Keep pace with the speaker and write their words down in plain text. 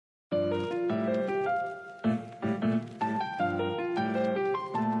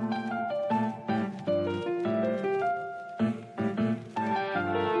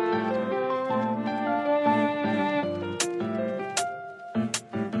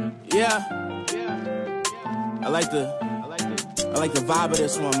Yeah. I like the vibe of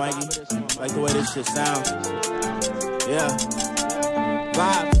this one, Mikey. I like the way this shit sounds. Yeah.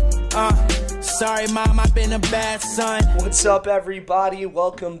 Vibe. Sorry, Mom, I've been a bad son. What's up, everybody?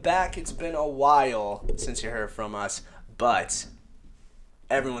 Welcome back. It's been a while since you heard from us, but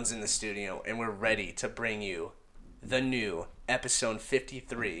everyone's in the studio, and we're ready to bring you the new episode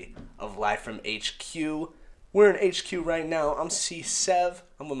 53 of Live from HQ. We're in HQ right now. I'm C-Sev.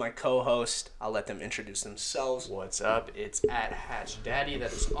 I'm with my co-host. I'll let them introduce themselves. What's up? It's at Hatch Daddy.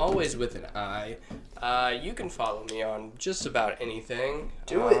 That is always with an I. You can follow me on just about anything.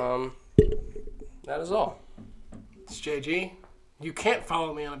 Do it. That is all. It's JG. You can't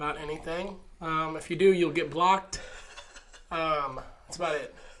follow me on about anything. If you do, you'll get blocked. That's about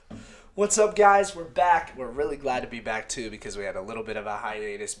it. What's up, guys? We're back. We're really glad to be back, too, because we had a little bit of a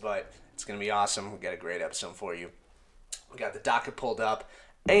hiatus, but it's going to be awesome. We got a great episode for you. We got the docket pulled up,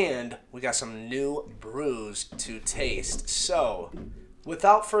 and we got some new brews to taste. So,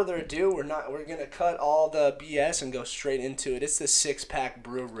 without further ado, we're going to cut all the BS and go straight into it. It's the 6-pack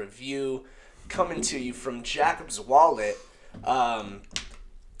brew review coming to you from Jacob's Wallet.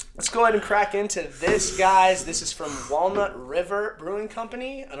 Let's go ahead and crack into this, guys. This is from Walnut River Brewing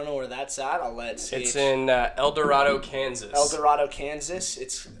Company. I don't know where that's at. I'll let CH. It's in El Dorado, Kansas. El Dorado, Kansas.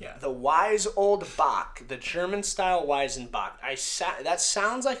 It's the Wise Old Bock, the German-style Weizenbock. That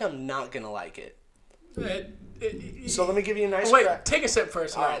sounds like I'm not going to like it. So let me give you a nice crack. Take a sip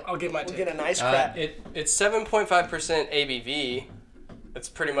first. All right. I'll give my take. We'll get a nice crack. It's 7.5% ABV. That's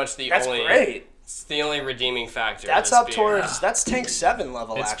pretty much the That's only... great. It's the only redeeming factor. That's of up this beer. towards, that's tank 7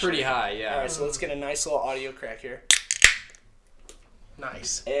 level, It's actually. pretty high, yeah. All right, so let's get a nice little audio crack here.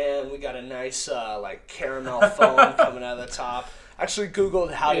 Nice. And we got a nice, caramel foam coming out of the top. Actually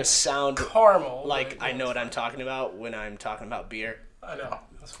Googled how to sound caramel. like I know what I'm talking about when I'm talking about beer. I know.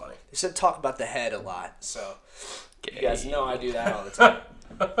 That's funny. They said talk about the head a lot, so you guys know I do that all the time.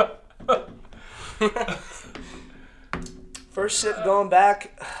 First sip going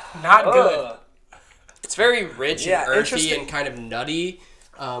back. Not good. It's very rich and earthy interesting. and kind of nutty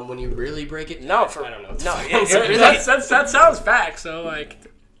when you really break it. No, I don't know. No, it really, that sounds fact. So,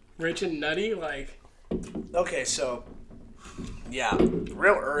 rich and nutty, okay, so, yeah,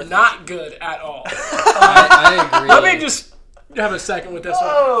 real earthy. not good at all. I agree. Let me just have a second with this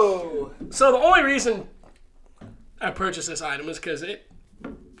Oh! one. So, the only reason I purchased this item is because it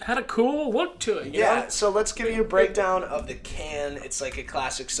had a cool look to it. You know? So let's give you a breakdown of the can. It's like a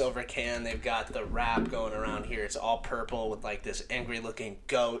classic silver can. They've got the wrap going around here. It's all purple with this angry-looking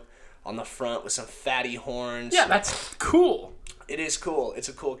goat on the front with some fatty horns. Yeah, that's cool. It is cool. It's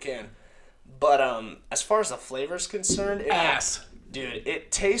a cool can. But as far as the flavor's concerned, dude,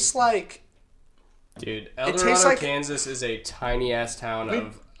 it tastes like... Dude, El Dorado, Kansas is a tiny-ass town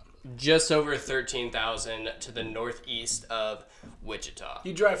of just over 13,000 to the northeast of Wichita.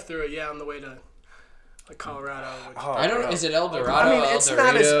 You drive through it, on the way to Colorado. I don't know. Is it El Dorado? I mean, it's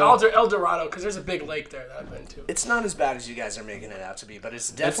not as El Dorado, because there's a big lake there that I've been to. It's not as bad as you guys are making it out to be, but it's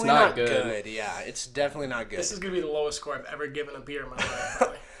definitely not good. Yeah, it's definitely not good. This is going to be the lowest score I've ever given a beer in my life,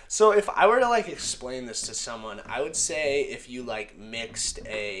 probably. So if I were to explain this to someone, I would say if you mixed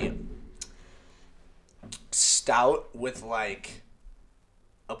a stout with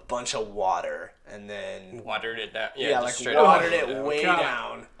a bunch of water and then watered it down. Watered it way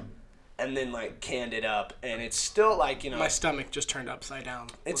down and then canned it up, and it's still my stomach just turned upside down.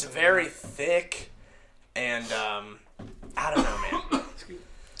 It's very thick, and I don't know, man.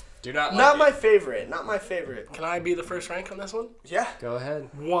 Do not not my favorite. Not my favorite. Can I be the first rank on this one? Yeah. Go ahead.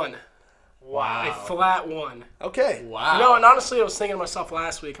 1. Wow. A flat 1. Okay. Wow. And honestly, I was thinking to myself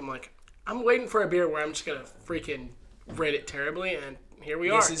last week, I'm waiting for a beer where I'm just going to freaking rate it terribly, and here we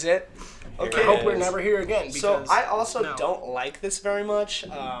are. This is it. Okay. I hope we're never here again. Because, so I also don't like this very much.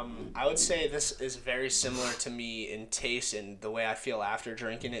 I would say this is very similar to me in taste and the way I feel after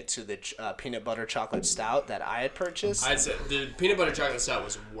drinking it to the peanut butter chocolate stout that I had purchased. I'd say the peanut butter chocolate stout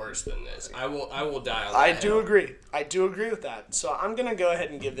was worse than this. I will die on that. I do agree. I do agree with that. So I'm gonna go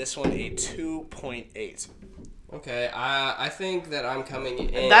ahead and give this one a 2.8. Okay, I think that I'm coming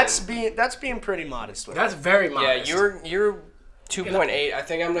in. That's being pretty modest with That's it. very modest. Yeah, you're 2.8. I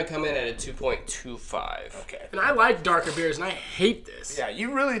think I'm going to come in at a 2.25. Okay. And I like darker beers, and I hate this. Yeah,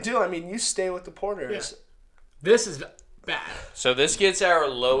 you really do. I mean, you stay with the porters. Yeah. This is bad. So this gets our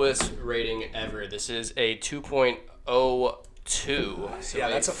lowest rating ever. This is a 2.02. So yeah,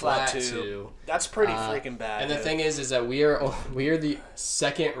 that's a flat 2. That's pretty freaking bad. And the thing is that we are the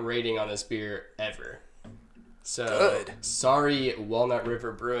second rating on this beer ever. So, Good. Sorry, Walnut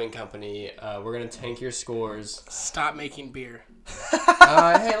River Brewing Company. We're going to tank your scores. Stop making beer.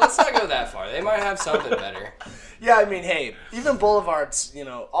 Hey, let's not go that far. They might have something better. Yeah, I mean, hey, even Boulevard's,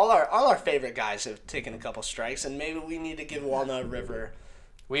 all our favorite guys have taken a couple strikes, and maybe we need to give Walnut River.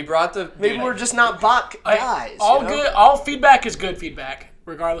 We brought the... Maybe we're just not Bach guys. All feedback is good feedback,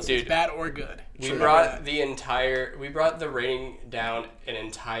 regardless if it's bad or good. We brought the rating down an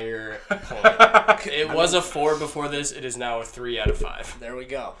entire point. It was a 4 before this. It is now a 3 out of 5. There we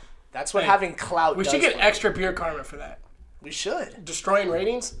go. That's what having clout We does should get for you. extra beer karma for that. We should. Destroying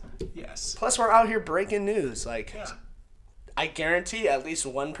ratings? Yes. Plus, we're out here breaking news. I guarantee at least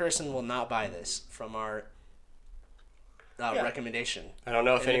one person will not buy this from our recommendation. I don't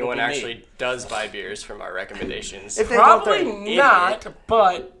know if anyone actually does buy beers from our recommendations. If they Probably don't, they're an not, idiot.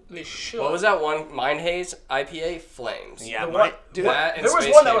 but they should. What was that one? Mind Haze IPA Flames. Yeah, There was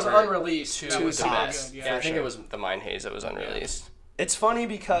one that was unreleased. That was the super best. good. Yeah, I think it was the Mind Haze that was unreleased. It's funny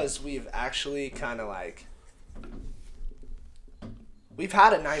because we've actually kind of we've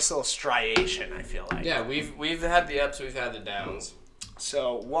had a nice little striation, I feel like. Yeah, we've had the ups, we've had the downs.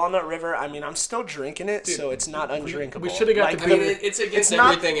 So Walnut River, I mean, I'm still drinking it, so it's not undrinkable. We should have got the I beer. mean, it's against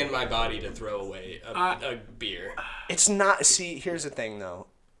everything in my body to throw away a beer. It's not. See, here's the thing, though.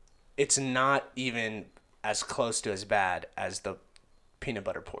 It's not even as close to as bad as the peanut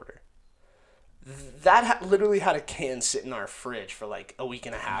butter porter. That literally had a can sit in our fridge for like a week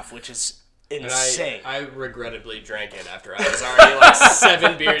and a half, which is insane. I regrettably drank it after I was already like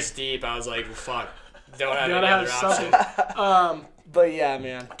 7 beers deep. I was like, fuck, don't have any other option. But yeah,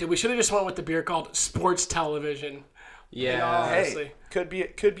 man. Dude, we should have just went with the beer called Sports Television. Yeah. Hey, could be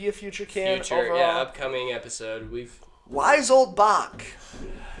a future can overall. Upcoming episode. Wise old Bach.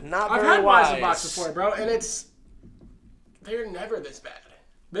 Not I've very had wise. Wise Box before, bro, and they're never this bad.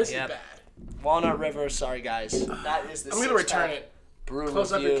 This is bad. Walnut River, sorry guys. That is the I'm gonna return it. Brew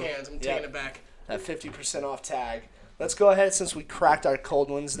Close review. up your cans. I'm taking it back. That 50% off tag. Let's go ahead, since we cracked our cold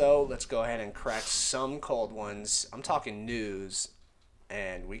ones, though, let's go ahead and crack some cold ones. I'm talking news,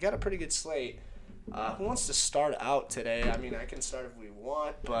 and we got a pretty good slate. Who wants to start out today? I mean, I can start if we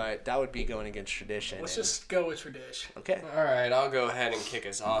want, but that would be going against tradition. Let's just go with tradition. Okay. All right, I'll go ahead and kick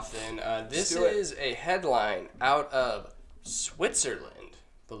us off then. This is a headline out of Switzerland,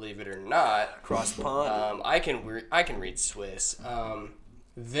 believe it or not. Across the pond. I can read Swiss.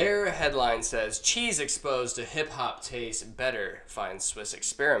 Their headline says, cheese exposed to hip-hop tastes better, finds Swiss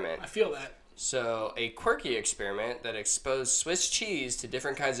experiment. I feel that. So, a quirky experiment that exposed Swiss cheese to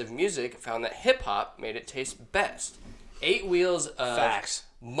different kinds of music found that hip-hop made it taste best. 8 wheels of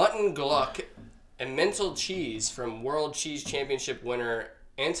mutton gluck and mental cheese from World Cheese Championship winner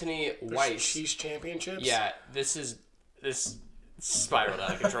Anthony Weiss. Cheese Championships? Yeah, this spiraled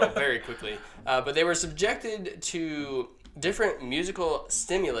out of control very quickly. But they were subjected to different musical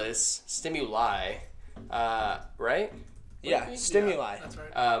stimuli, right? Yeah, stimuli. That's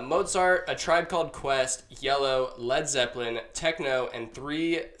right. Mozart, A Tribe Called Quest, Yellow, Led Zeppelin, techno, and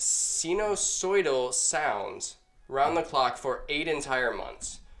 3 sinusoidal sounds round the clock for 8 entire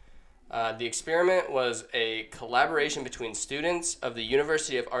months. The experiment was a collaboration between students of the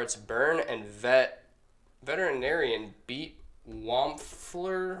University of Arts Bern and veterinarian Beat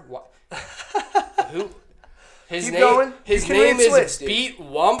Wampfler. Who? His name is Swiss, Beat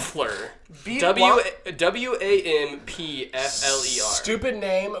Wampfler. Wampfler. Stupid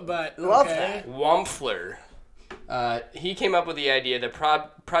name, but love okay. that. Wampfler. He came up with the idea. The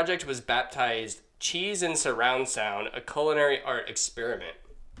project was baptized Cheese and Surround Sound, a culinary art experiment.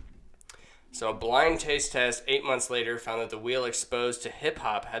 So a blind taste test 8 months later found that the wheel exposed to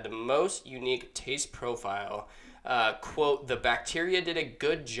hip-hop had the most unique taste profile. Quote, the bacteria did a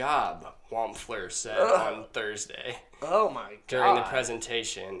good job, Wampfler said on Thursday. Oh my god. During the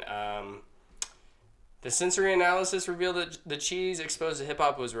presentation. The sensory analysis revealed that the cheese exposed to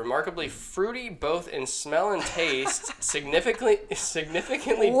hip-hop was remarkably fruity both in smell and taste, significantly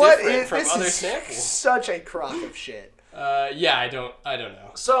different from other samples. Such a crock of shit. Yeah, I don't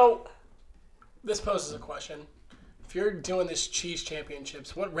know. So, this poses a question. If you're doing this cheese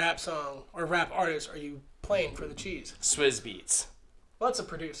championships, what rap song or rap artist are you playing for the cheese? Swizz Beatz. Well, that's a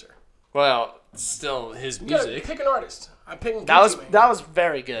producer. Well, still his music. Pick an artist. I'm picking That Gucci Mane. was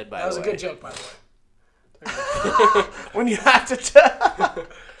very good, by the way. That was a good joke, by the way. When you have to that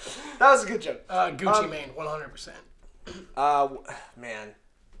was a good joke. Gucci Mane, 100%. Man.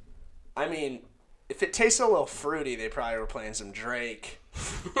 I mean, if it tastes a little fruity, they probably were playing some Drake.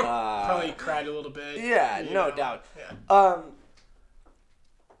 Probably cried a little bit. Yeah, no doubt. Yeah.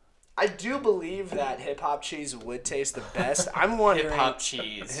 I do believe that hip-hop cheese would taste the best. I'm wondering... Hip-hop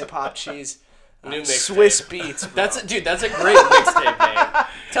cheese. Hip-hop cheese. New mixtape. Swiss Beats. Bro. That's a great mixtape name.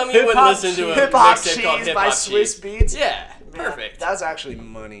 Tell me you wouldn't listen to a Hip Hop mixtape called Cheese Hip by Hop Swiss Cheese. Beats. Yeah, Man, perfect. That's actually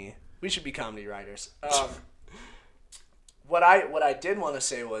money. We should be comedy writers. What I did want to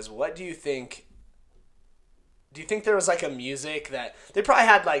say was, what do you think? Do you think there was like a music that they probably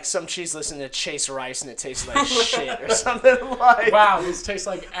had like some cheese listening to Chase Rice and it tasted like shit or something like? Wow, this tastes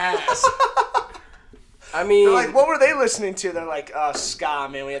like ass. I mean, They're like, what were they listening to? They're like, ska,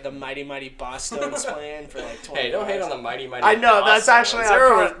 man. We had the Mighty Mighty Bosstones playing for like 20 hey, don't hate on hours. the Mighty Mighty. I know, that's Bosstones. actually- there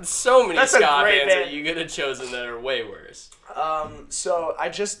are so many that's a ska great bands band. that you could have chosen that are way worse. So I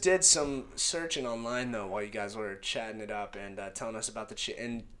just did some searching online though while you guys were chatting it up and telling us about the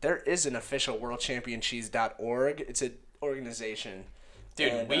and there is an official worldchampioncheese.org. It's an organization.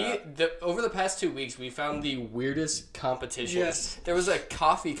 Dude, And, over the past 2 weeks, we found the weirdest competitions. Yes. There was a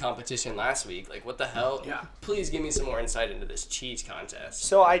coffee competition last week. Like, what the hell? Yeah. Please give me some more insight into this cheese contest.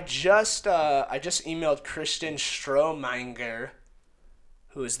 So I just emailed Christian Strohmenger,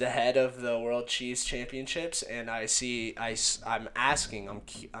 who is the head of the World Cheese Championships, and I'm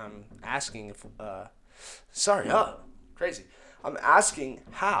asking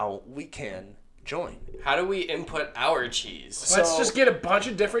how we can join. How do we input our cheese? Let's So- just get a bunch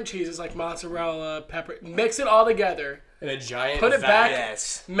of different cheeses like mozzarella, pepper, mix it all together, In a giant put it vat. back,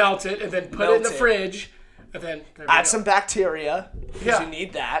 Yes. melt it, and then put Melt it in the it. fridge, and then there we Add go. some bacteria, because Yeah. you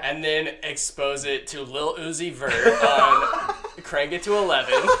need that. And then expose it to Lil Uzi Vert on Crank It to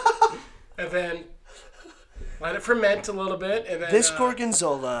 11. And then let it ferment a little bit, and then This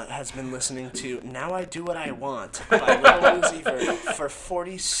Gorgonzola has been listening to Now I Do What I Want by Lil Uzi Vert for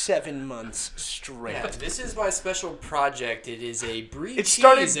 47 months straight. Yeah, this is my special project. It is a brie It cheese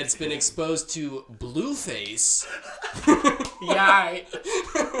started- that's been exposed to Blueface. yeah,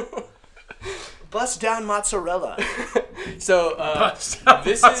 Bust down mozzarella. So,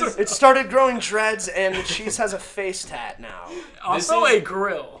 this is... It started growing dreads, and the cheese has a face tat now. also is- a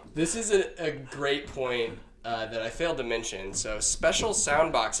grill. This is a great point that I failed to mention. So special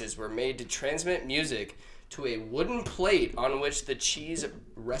sound boxes were made to transmit music to a wooden plate on which the cheese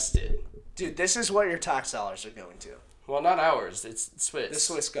rested. Dude, this is what your tax dollars are going to. Well, not ours. It's Swiss. The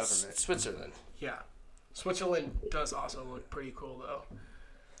Swiss government. Switzerland. Yeah, Switzerland does also look pretty cool though.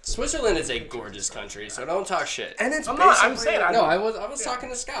 Switzerland is a gorgeous country, so don't talk shit. And it's I'm basically... saying No, I was talking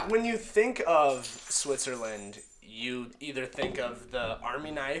to Scott. When you think of Switzerland, you either think of the army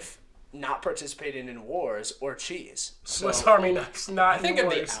knife, not participating in wars, or cheese. Swiss Army knives, not I think of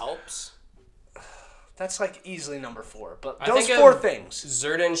the yours. Alps. That's like easily number 4. But I those think 4 of things.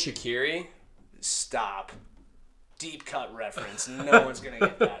 Zerdan Shaqiri. Stop. Deep cut reference. No one's going to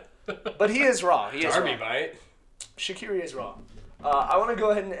get that. But he is raw. He is Darby raw. bite. Shaqiri is raw. I want to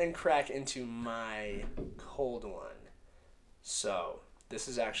go ahead and crack into my cold one. So, this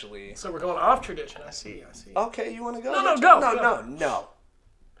is actually... So we're going off tradition. I see. Okay, you want to go? No, go. No.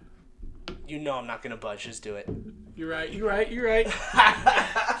 You know I'm not going to budge. Just do it. You're right.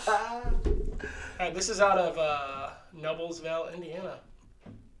 Alright, this is out of Noblesville, Indiana.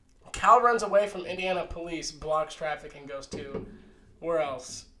 Cal runs away from Indiana police, blocks traffic, and goes to, where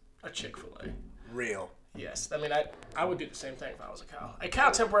else? A Chick-fil-A. Real. Yes, I mean, I would do the same thing if I was a cow. A cow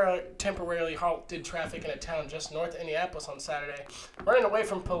temporarily halted traffic in a town just north of Indianapolis on Saturday, running away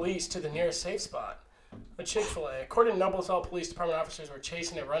from police to the nearest safe spot, a Chick-fil-A. According to Noblesville Police Department, officers were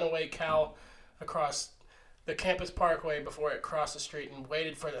chasing a runaway cow across the campus parkway before it crossed the street and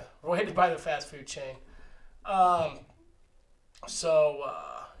waited by the fast food chain.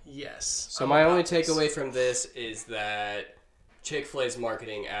 Yes. So my only takeaway from this is that Chick-fil-A's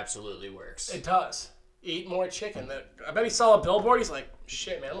marketing absolutely works. It does. Eat more chicken. I bet he saw a billboard. He's like,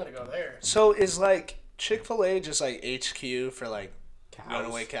 shit, man, I'm going to go there. So, is like Chick-fil-A just like HQ for like Cows.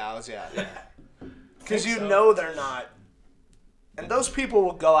 runaway cows? Yeah. Yeah. Because you so. know they're not. And those people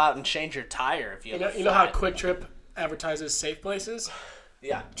will go out and change your tire if you have You know how Quick Trip advertises safe places?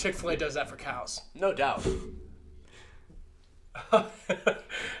 Yeah, Chick-fil-A does that for cows. no doubt.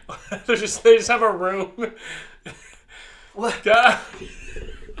 they just have a room. What? God.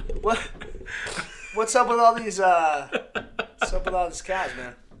 What's up with all these? What's up with all these cows,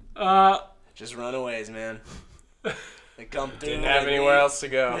 man? Just runaways, man. They come through. Didn't have anywhere else to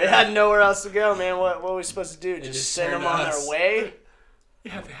go. They had nowhere else to go, man. What were we supposed to do? Just just send them turned on us. their way?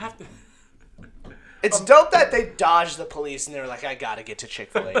 Yeah, they have to. It's dope that they dodged the police and they were like, I gotta get to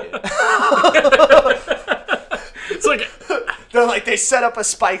Chick-fil-A, dude. It's like, They're like, they set up a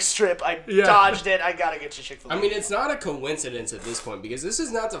spike strip. I Yeah. dodged it. I gotta get to Chick-fil-A. I mean, it's not a coincidence at this point because this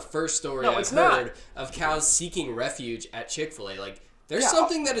is not the first story No, I've it's not. heard of cows seeking refuge at Chick-fil-A. Like, there's Yeah.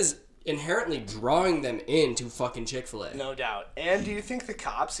 something that is inherently drawing them into fucking Chick-fil-A. No doubt. And do you think the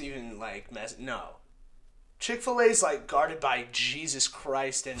cops even, like, No. Chick-fil-A's, like, guarded by Jesus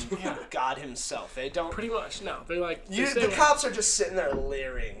Christ and God himself. They don't... Pretty much, no. They're like... the cops are just sitting there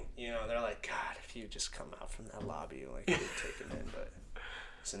leering. You know, they're like, God, if you just come out from that lobby, like, you'd take him in, but...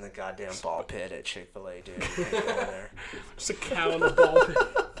 It's in the goddamn ball pit at Chick-fil-A, dude. You can't go in there. Just a cow in the ball pit.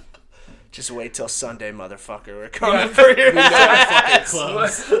 Just wait till Sunday, motherfucker. We're coming for your ass.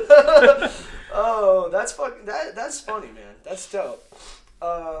 Oh, that's fucking. That's funny, man. That's dope.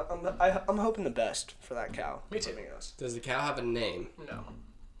 I'm hoping the best for that cow. Me too. Does the cow have a name? No,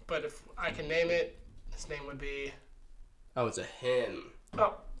 but if I can name it, his name would be. Oh, it's a him.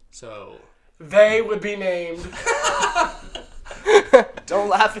 Oh, so they would be named. Don't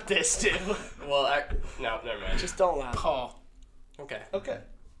laugh at this, dude. Well, no, never mind. Just don't laugh. Paul. Okay.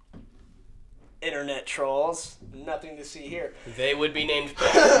 Internet trolls. Nothing to see here. They would be named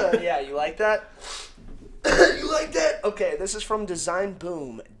Paul. Yeah, you like that? You like that? Okay, this is from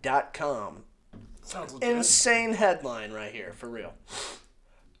designboom.com. Sounds legit. Insane headline right here, for real.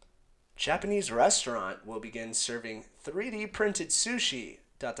 Japanese restaurant will begin serving 3D printed sushi, ...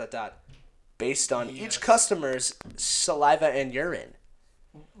 based on each customer's saliva and urine.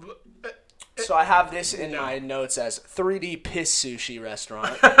 So I have this in my notes as 3D piss sushi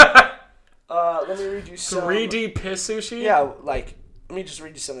restaurant. Let me read you some... 3D piss sushi? Yeah, like, let me just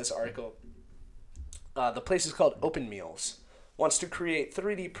read you some of this article. The place is called Open Meals. Wants to create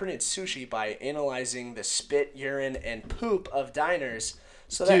 3D printed sushi by analyzing the spit, urine, and poop of diners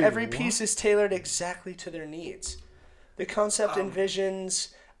so that every piece is tailored exactly to their needs. The concept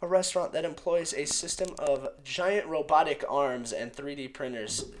envisions a restaurant that employs a system of giant robotic arms and 3D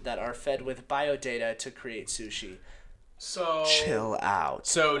printers that are fed with biodata to create sushi. So... Chill out.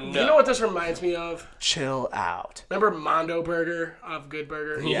 So, no. You know what this reminds me of? Chill out. Remember Mondo Burger of Good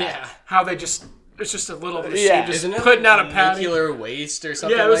Burger? Yeah. How they just... It's just a little machine just Isn't it putting out a patty. nuclear waste or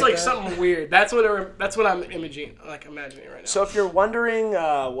something? Yeah, it was like that? something weird. That's what I'm imagining right now. So if you're wondering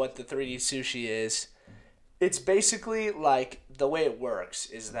what the 3D sushi is, it's basically like the way it works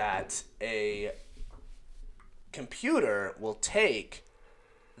is that a computer will take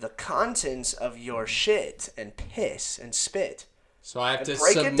the contents of your shit and piss and spit. So I have to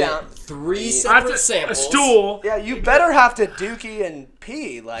break it submit down. 3 separate samples. A stool. Yeah, you better have to dookie and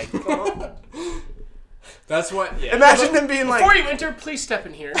pee. Like, come on. That's what. Yeah. Imagine them being like, Before you enter, please step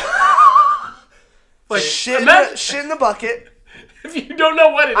in here. like shit in the bucket. If you don't know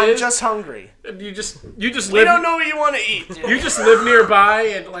what it I'm is, just hungry. you just We live. don't know what you want to eat. Dude. You just live nearby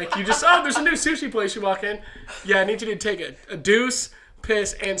and like you just there's a new sushi place. You walk in. Yeah, I need you to take a deuce,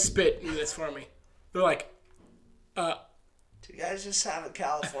 piss, and spit in this for me. They're like, Do you guys just have a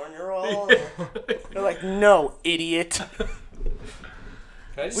California roll? They're like, no, idiot.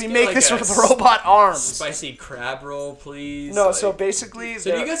 We make this with robot arms. Spicy crab roll, please. No, so basically... So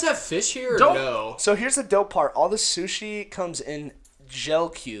do you guys have fish here or no? So here's the dope part. All the sushi comes in gel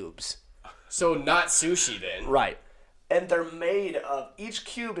cubes. So not sushi then. Right. And they're made of... Each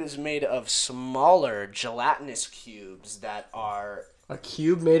cube is made of smaller gelatinous cubes that are... A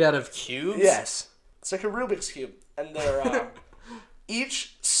cube made out of cubes? Yes. It's like a Rubik's Cube. And they're...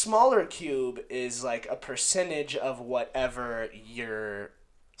 each smaller cube is like a percentage of whatever you're...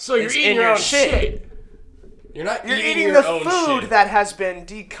 so you're eating your own shit. You're not You're eating eating your the own food shit. that has been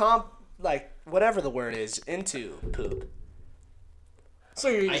like whatever the word is, into poop. So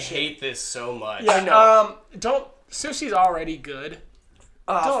you're eating I shit. hate this so much. I know. Don't. Sushi's already good.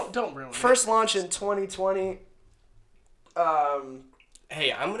 Don't ruin it. First launch in 2020.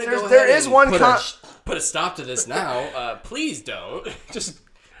 Hey, I'm gonna go ahead There is and one put a stop to this now. Please don't. Just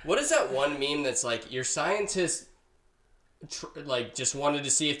What is that one meme that's like your scientists just wanted to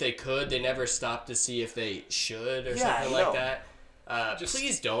see if they could, they never stopped to see if they should or something like that.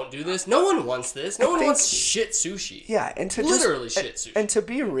 Please don't do this. No one wants this. No one wants shit sushi. Yeah, and to literally just, shit sushi. And to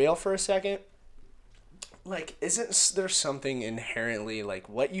be real for a second, like, isn't there something inherently like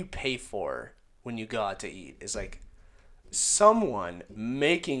what you pay for when you go out to eat is like someone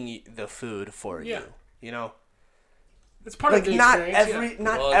making the food for you. You know, it's part like of the not experience.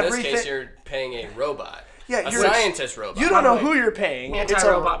 not in everything. this case, you're paying a robot. Yeah, a you're scientist robot. You don't know who you're paying. It's a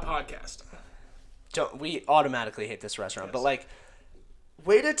Anti-robot podcast. We automatically hate this restaurant, but like,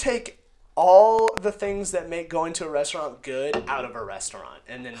 way to take all the things that make going to a restaurant good out of a restaurant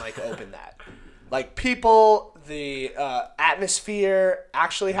and then like open that. Like people, the atmosphere,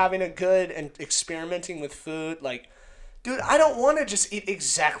 actually having a good and experimenting with food. Like, dude, I don't want to just eat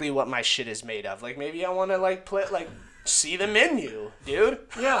exactly what my shit is made of. Like, maybe I want to like see the menu, dude.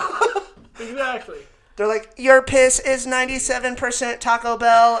 Yeah, exactly. They're like, your piss is 97% Taco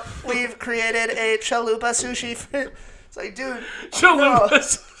Bell. We've created a chalupa sushi. It's like, dude.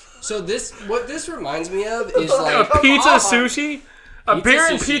 Chalupas. So what this reminds me of is like A pizza sushi? A Pizza beer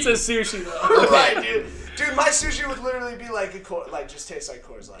and sushi. pizza sushi, though. Right, dude. Dude, my sushi would literally be like just taste like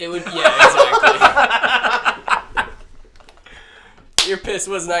Coors Light. it would, yeah, exactly. Your piss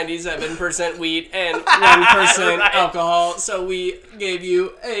was 97% wheat and 1% alcohol, so we gave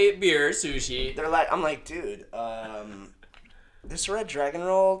you a beer sushi. I'm like, dude, this red dragon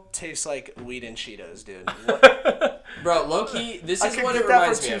roll tastes like weed and Cheetos, dude. What? Bro, low-key, this I is could what get it that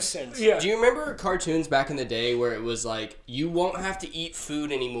reminds for me 2 of. cents. Yeah. Do you remember cartoons back in the day where it was like, you won't have to eat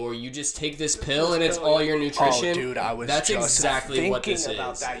food anymore, you just take this pill and it's all your nutrition? Oh, dude, I was That's just exactly what this thinking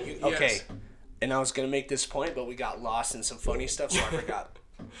about is. that. Okay, and I was going to make this point, but we got lost in some funny stuff, so I forgot.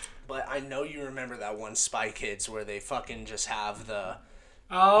 But I know you remember that one Spy Kids where they fucking just have the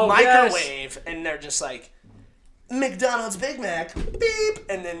microwave, and they're just like, McDonald's Big Mac, beep,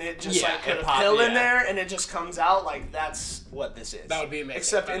 and then it just put a pill in there, and it just comes out. Like, that's what this is. That would be amazing.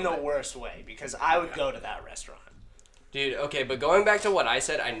 Except in the worst way, because I would go to that restaurant. Dude, okay, but going back to what I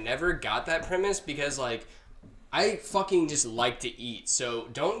said, I never got that premise because, like, I fucking just like to eat. So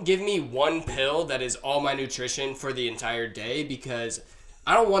don't give me one pill that is all my nutrition for the entire day because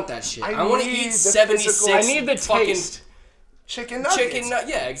I don't want that shit. I want to eat 76 I need the fucking taste. Chicken nuggets.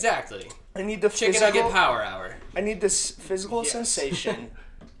 Yeah, exactly. I need the Chicken physical, nugget power hour. I need this physical sensation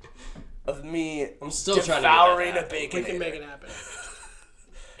of me I'm still trying to devouring get a that bacon. We can make it happen.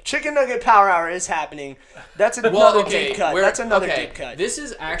 Chicken nugget power hour is happening. That's another deep cut. That's another deep cut. This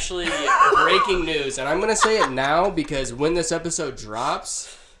is actually breaking news, and I'm going to say it now because when this episode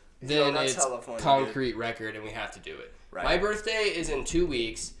drops, then that's it's hella funny, concrete record and we have to do it. Right. My birthday is in 2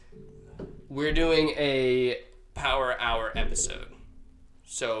 weeks. We're doing a power hour episode.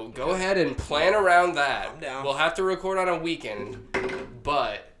 So go ahead and plan around that. I'm down. We'll have to record on a weekend,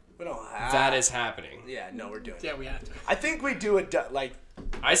 but We don't have that is happening. Yeah, no, we're doing it. Yeah, we have to. I think we do it like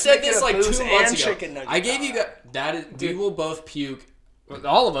I said Make it this a like booze 2 months and ago. chicken nugget I gave you guys that is, we will both puke.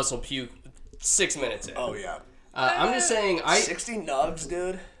 All of us will puke 6 minutes in. oh yeah. I'm just saying 60 nugs,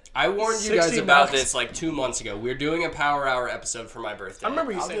 dude. I warned you guys 60 about bucks. this like 2 months ago. We're doing a power hour episode for my birthday. I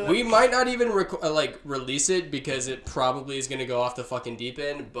remember you saying We might not even release it because it probably is going to go off the fucking deep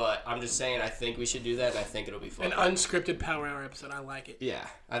end, but I'm just saying I think we should do that and I think it'll be fun. an unscripted Power Hour episode. I like it. Yeah,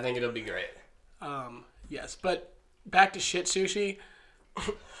 I think it'll be great. Yes, but back to shit sushi.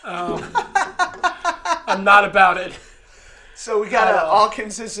 I'm not about it. So we got to all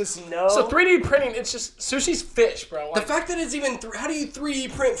consensus no. So 3D printing, it's just sushi's fish, bro. The Like, fact that it's even how do you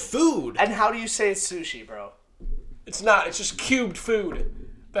 3D print food? And how do you say it's sushi, bro? it's not. It's just cubed food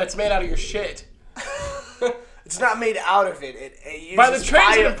that's made out of your shit. It's not made out of it. It uses By the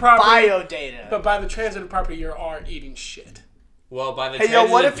transitive property- bio data. But by the transitive property, you are eating shit. Well, by the Hey, yo,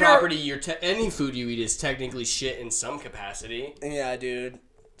 what transitive if you're- property, any food you eat is technically shit in some capacity. Yeah, dude.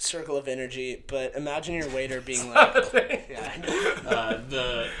 Circle of energy. But imagine your waiter being like, yeah, I know.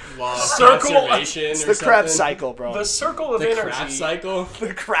 The law of Circle- conservation It's or the crab something. cycle, bro. The circle of The energy. crap cycle.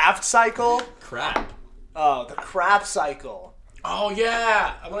 The craft cycle. Crap. Oh, the crap cycle. Oh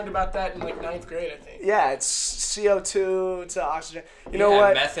yeah, I learned about that in like 9th grade, I think. Yeah, it's CO2 to oxygen. You know Yeah,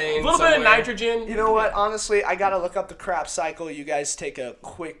 what? Methane. A little bit of somewhere. nitrogen. You know what? Honestly, I gotta look up the crap cycle. You guys take a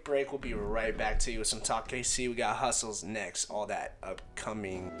quick break. We'll be right back to you with some Talk KC. We got hustles next. All that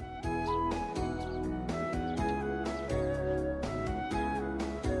upcoming.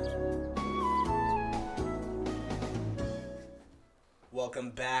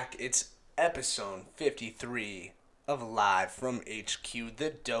 Welcome back. It's episode 53 of Live from HQ,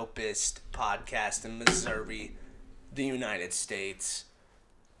 the dopest podcast in Missouri, the United States,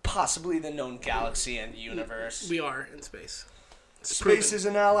 possibly the known galaxy and universe. We are in space. Space is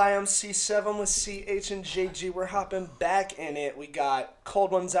an ally. I'm C7 with CH and JG. We're hopping back in it. We got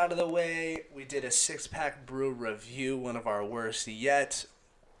cold ones out of the way. We did a 6-pack brew review, one of our worst yet.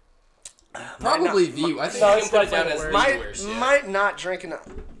 Probably the. I think No, you it's can put it down definitely as worse. the Might, worst. Yeah. might not drink enough.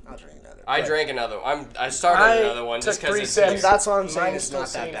 I'll drink another. I But- drank another one. I started another one just took because 3 it's sips. here. That's what I'm saying. Mine It's is still not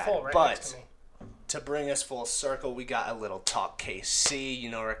that sitting bad. full right But next to me. to bring us full circle, we got a little Talk KC. You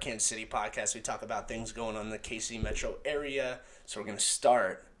know, our Kansas City podcast. We talk about things going on in the KC metro area. So we're going to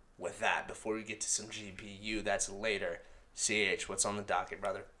start with that before we get to some GPU. That's later. CH, what's on the docket,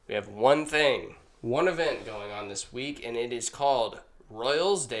 brother? We have one event going on this week, and it is called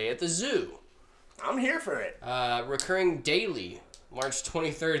Royals Day at the Zoo. I'm here for it. Recurring daily, March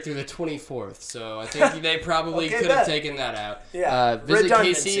 23rd through the 24th. So I think they probably Okay, could bet. have taken that out. Yeah, Visit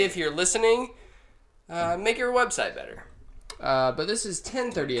redundancy. KC if you're listening. Make your website better. But this is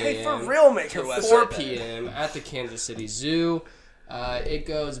 10:30 a.m. Hey, for real, make your to website 4 better. p.m. at the Kansas City Zoo. It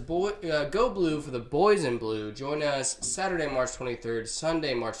goes Go Blue for the boys in blue. Join us Saturday, March 23rd,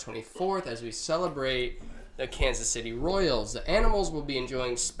 Sunday, March 24th as we celebrate the Kansas City Royals. The animals will be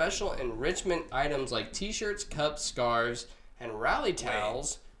enjoying special enrichment items like t-shirts, cups, scarves, and rally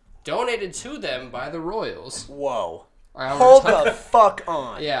towels donated to them by the Royals. Whoa. Our Hold the fuck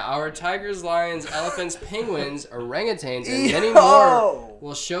on. Yeah, our tigers, lions, elephants, penguins, orangutans, and many Yo! more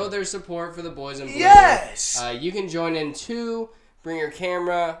will show their support for the boys in blue. Yes! You can join in too. Bring your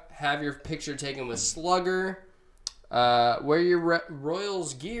camera. Have your picture taken with Slugger. Wear your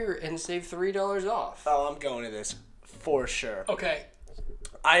Royals gear and save $3 off. Oh, I'm going to this for sure. Okay.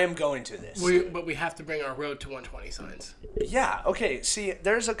 I am going to this. But we have to bring our Road to 120 signs. Yeah, okay. See,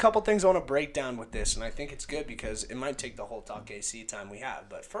 there's a couple things I want to break down with this, and I think it's good because it might take the whole Talk AC time we have.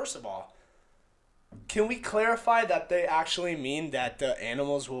 But first of all, can we clarify that they actually mean that the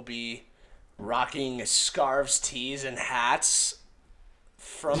animals will be rocking scarves, tees, and hats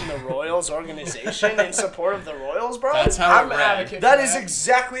from the Royals organization in support of the Royals, bro? That's how it I'm read. advocate That for is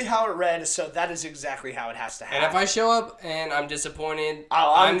exactly how it read, so that is exactly how it has to happen. And if I show up and I'm disappointed,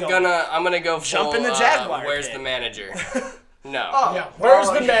 Oh, I'm gonna go jump full, in the Jaguar where's pit. the manager? No. Oh, Yeah, where's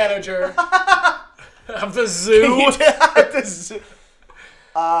oh, the manager of the zoo? At the zoo.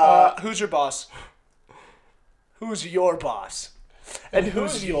 Who's your boss? Who's your boss? And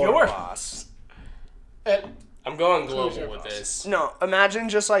who's your boss? And I'm going Who's your global with boss? this. No, imagine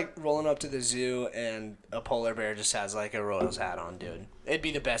just like rolling up to the zoo and a polar bear just has like a Royals hat on, dude. It'd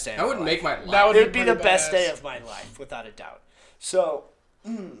be the best day of That my would life. make my life. That would It'd be the pretty best badass. day of my life, without a doubt. So,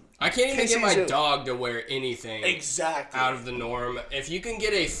 I can't even Casey get my Zoo. dog to wear anything exactly. out of the norm. If you can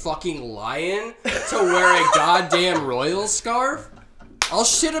get a fucking lion to wear a goddamn Royals scarf, I'll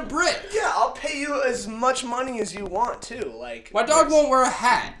shit a brick. Yeah, I'll pay you as much money as you want too. Like My dog won't wear a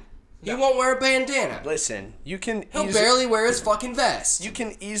hat. He won't wear a bandana. Listen, you can He'll barely wear his fucking vest. you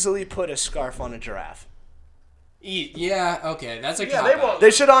can easily put a scarf on a giraffe. Yeah, okay, that's a Yeah, cop they out. won't. They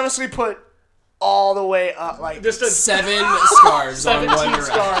should honestly put all the way up, like just a 7 scarves on 17 one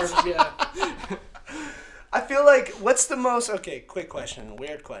giraffe. scarves. Yeah. I feel like what's the most okay? Quick question,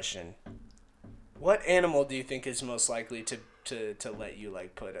 weird question. What animal do you think is most likely to let you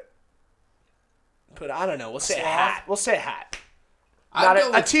like put I don't know. We'll say a Sloth? hat. We'll say a hat. I'd Not go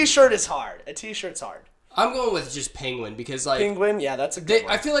a with- t-shirt is hard. A t-shirt's hard. I'm going with just penguin because like Penguin, yeah, that's a good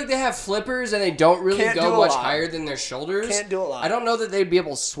one. I feel like they have flippers and they don't really Can't do go a much lot. higher than their shoulders. Can't do a lot. I don't know that they'd be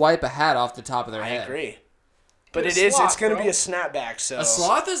able to swipe a hat off the top of their I head. agree. But It's it is. sloth, It's going to bro. be a snapback. So A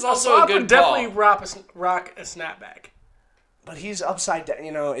sloth is also Sloth a good would definitely call. rock a snapback. But he's upside down.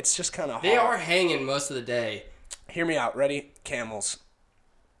 You know, it's just kind of hard. They are hanging most of the day. Hear me out. Ready? Camels.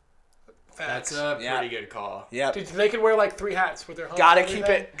 Facts. That's a Yeah. pretty good call. Yep. Dude, they could wear like 3 hats with their home. Gotta and keep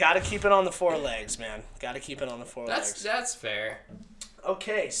everything. it. Gotta keep it on the 4 legs, man. Gotta keep it on the 4 legs. That's fair.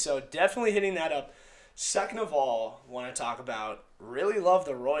 Okay, so definitely hitting that up. Second of all, want to talk about really love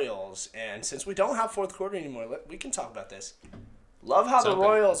the Royals, and since we don't have fourth quarter anymore, we can talk about this. Love how It's the open.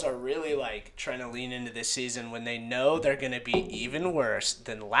 Royals are really like trying to lean into this season when they know they're going to be even worse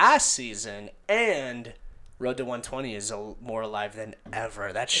than last season, and Road to 120 is more alive than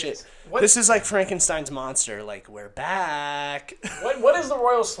ever. That shit. What- This is like Frankenstein's monster. Like, we're back. What is the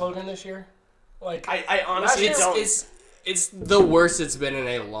Royals slogan this year? Like I honestly Last don't. year- It's the worst it's been in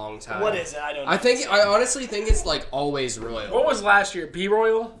a long time. What is it? I don't know. I honestly think it's like always royal. what was last year? Be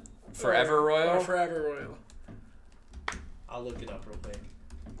Royal? Forever royal? Or Forever Royal. I'll look it up real quick.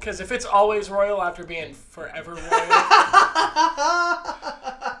 Because if it's always Royal after being Forever Royal,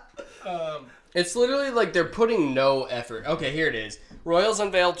 It's literally like they're putting no effort. Okay, here it is. Royals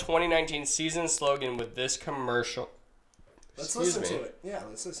unveiled 2019 season slogan with this commercial. Let's Excuse listen me. to it. Yeah,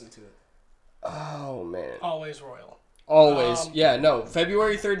 let's listen to it. Oh man. always Royal. Always. Yeah, no.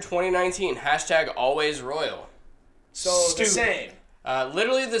 February 3rd, 2019. Hashtag always royal. So the Stupid. same.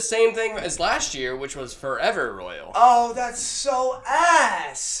 Literally the same thing as last year, which was forever royal. Oh, that's so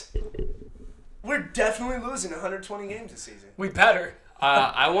ass. We're definitely losing 120 games this season. We better.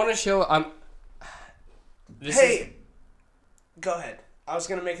 I want to show. This Hey, go ahead. I was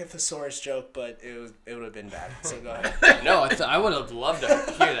gonna make a thesaurus joke, but it would have been bad. So go ahead. is, no, I would have loved to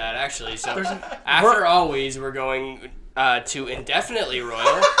hear that actually. So after always, we're going to indefinitely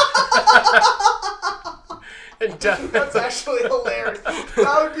royal. That's actually hilarious.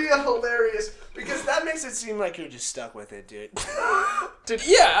 That would be hilarious because that makes it seem like you're just stuck with it, dude.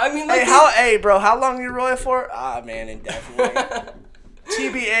 Yeah, I mean, like Hey, bro, how long you royal for? Ah, man, indefinitely.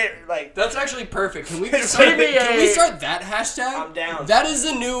 TBA, like That's actually perfect. Can we It's start, TBA. can we start that hashtag? I'm down. That is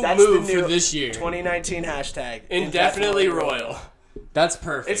the new that's move the new for this year. 2019 hashtag. Indefinitely royal. That's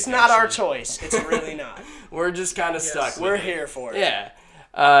perfect. It's not our actually. choice. It's really not. We're just kind of stuck. We're with it. here for it.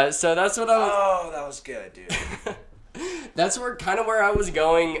 Yeah. So that's what I was. Oh, that was good, dude. That's where I was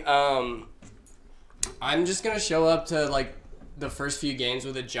going. I'm just gonna show up to like the first few games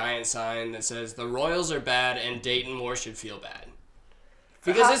with a giant sign that says the Royals are bad and Dayton Moore should feel bad.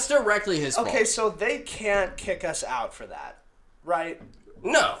 Because it's directly his fault. Okay, so they can't kick us out for that, right?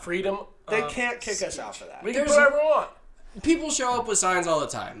 No. Freedom. They can't kick us out for that. We can put whatever we want. People show up with signs all the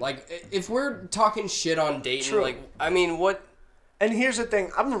time. Like, if we're talking shit on Dayton, True. like, I mean, what... And here's the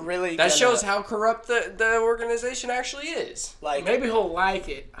thing, I'm really That shows how corrupt the organization actually is. like Maybe he'll like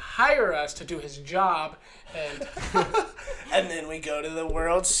it, hire us to do his job, and and then we go to the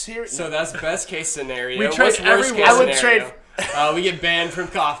World Series. So that's best case scenario. We What's trade worst everyone. case I would scenario? We get banned from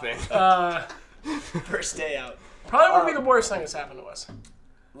Kaufman. first day out. probably would be the worst thing that's happened to us.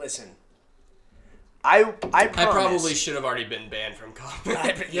 Listen. I promise. I probably should have already been banned from Kaufman.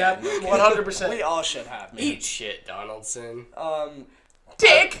 Yeah, no kidding. 100%. We all should have, man. Eat shit, Donaldson.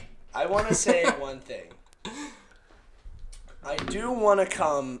 Dick! I want to say one thing. I do want to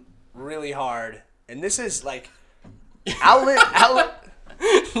come really hard, and this is like, God,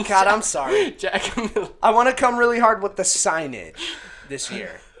 I'm sorry. Jack. I want to come really hard with the signage this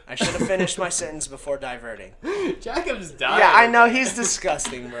year. I should have finished my sentence before diverting. Jacob's dying. Yeah, I know he's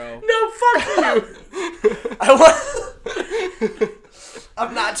disgusting, bro. No, fuck you!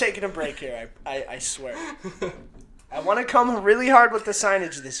 I'm not taking a break here. I swear. I want to come really hard with the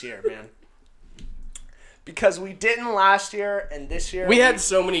signage this year, man. Because we didn't last year, and this year We had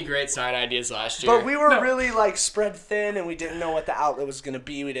so many great sign ideas last year. But we were really like spread thin, and we didn't know what the outlet was going to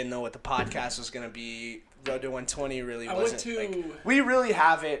be. We didn't know what the podcast was going to be. Road to 120 really wasn't. We really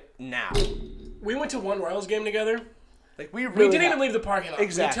have it now. We went to one Royals game together. Like we really We didn't even leave the parking lot.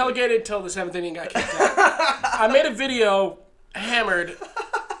 Exactly. We tailgated till the 7th inning got kicked out. I made a video, hammered,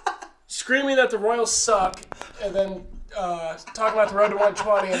 screaming that the Royals suck, and then talking about the road to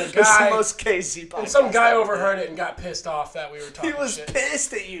 120, and It's the most KC podcast. and some guy overheard it and got pissed off that we were talking He was shit.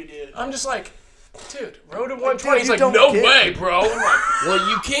 pissed at you, dude. I'm just like, dude, road to 120. He's you like, don't no get way, it. bro. I'm like, Well,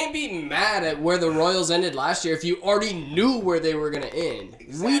 you can't be mad at where the Royals ended last year if you already knew where they were going to end.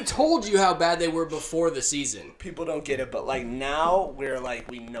 We told you how bad they were before the season. People don't get it, but like now we're like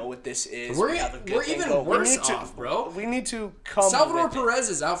we know what this is. We're we have a good we're thing even going. worse We need to- off, bro. We need to come. Salvador with it. Perez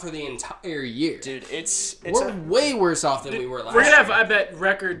is out for the entire year. Dude, it's We're way worse off than we were last we're year. gonna have, I bet,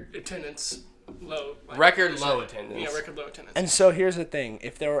 record attendance low. Like, Record low attendance. Yeah, record low attendance. And so here's the thing: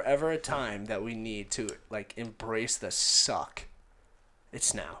 if there were ever a time that we need to like embrace the suck,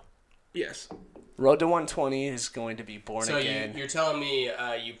 it's now. Yes. Road to 120 is going to be born So again. you're telling me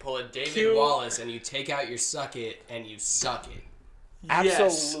you pull a David Q- Wallace and you take out your suck it and you suck it.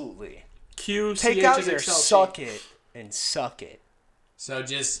 Absolutely. Q Take out your suck it and suck it. So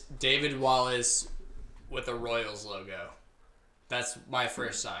just David Wallace with a Royals logo. That's my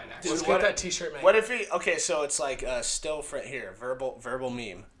first sign, actually. Let's What- get that T-shirt made. What if he? Okay, so it's like a still frame here, verbal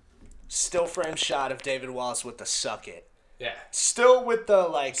meme, still frame shot of David Wallace with the suck it, Yeah. still with the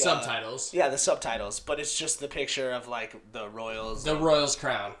like Subtitles. Yeah, the subtitles, but it's just the picture of like the Royals. The Royals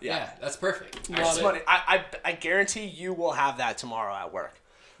crown. Yeah. Yeah, that's perfect. It's it. funny. I guarantee you will have that tomorrow at work.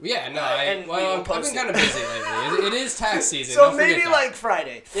 Yeah, no, and we will I've post been kind of busy lately. It is tax season. So don't forget maybe that. like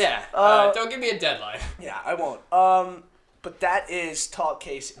Friday. Yeah, don't give me a deadline. Yeah, I won't. But that is Talk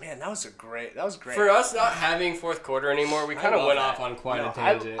Case. Man, that was great. For us not having fourth quarter anymore, we kind of love went that. off on quite No, a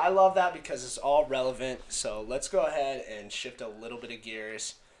tangent. I love that because it's all relevant. So let's go ahead and shift a little bit of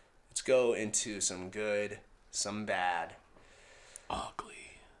gears. Let's go into some good, some bad,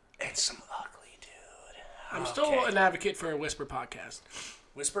 Ugly. and some ugly, dude. I'm still an advocate for a Whisper podcast.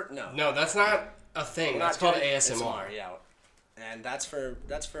 Whisper? No. No, that's not a thing. We're That's not called doing ASMR. Yeah. And that's for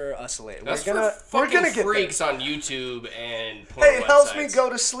us later. That's we're gonna for fucking get freaks there. on YouTube and porn Hey, it helps me websites. go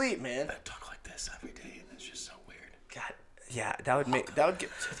to sleep, man. I talk like this every day, and it's just so weird. God, yeah, that would get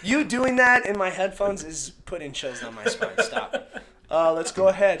you doing that in my headphones is putting chills down my spine. Stop. Let's go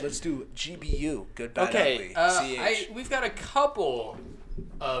ahead. Let's do GBU. Good, bad, Okay, ugly. CH. we've got a couple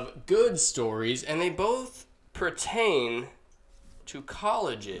of good stories, and they both pertain to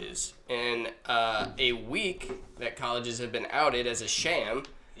colleges in a week that colleges have been outed as a sham.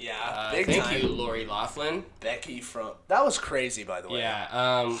 Yeah, big Thank time. you, Lori Laughlin. Becky from that was crazy, by the way.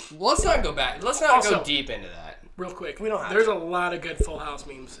 Yeah. Let's not go back. Let's not Also- go deep into that. Real quick, We don't have there's to. a lot of good Full House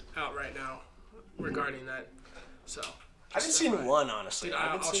memes out right now regarding that. So I haven't seen one honestly. dude, I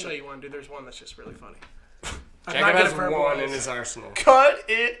haven't I'll seen- show you one, dude. There's one that's just really funny. Jacob has one in his arsenal. Cut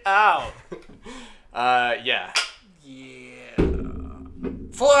it out. Yeah. Yeah.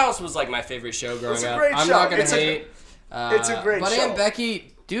 Full House was like my favorite show growing It's a up. great I'm show. not gonna It's hate. it's a great but show. Aunt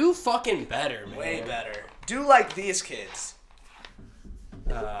Becky, do fucking better, man. Way better. Do like these kids.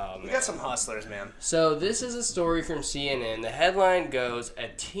 Oh, We man. got some hustlers, man. So this is a story from CNN. The headline goes, "A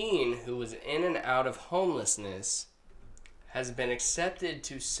teen who was in and out of homelessness has been accepted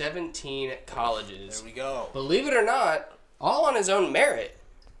to 17 colleges." There we go. Believe it or not, all on his own merit.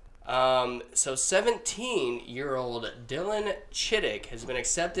 So 17-year-old Dylan Chittick has been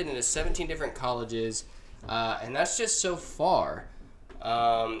accepted into 17 different colleges, and that's just so far.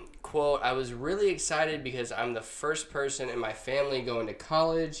 Quote, "I was really excited because I'm the first person in my family going to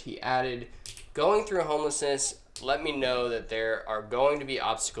college." He added, "Going through homelessness let me know that there are going to be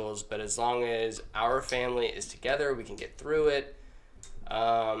obstacles, but as long as our family is together, we can get through it."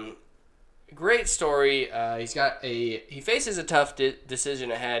 Great story. He faces a tough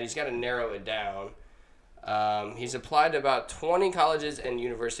decision ahead. He's got to narrow it down. He's applied to about 20 colleges and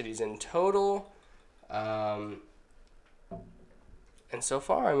universities in total. And so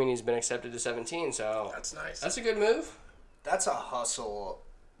far, I mean, he's been accepted to 17, so That's nice. that's a good move. That's a hustle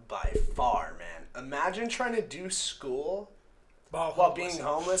by far, man. Imagine trying to do school while being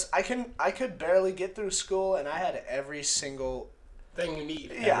homeless. I could barely get through school, and I had every single thing you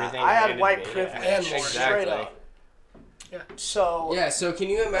need. yeah. Everything I had handed white to me, privilege, yeah. And more. straight up. Yeah. So Yeah, so can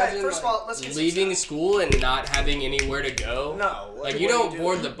you imagine first of all, let's get some leaving stuff. school and not having anywhere to go? No, Like, what you do don't do?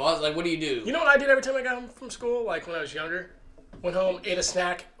 board the bus. Like, what do you do? You know what I did every time I got home from school? Like when I was younger? Went home, ate a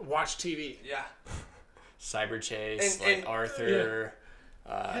snack, watched TV. Yeah, Cyber Chase, And- like Arthur.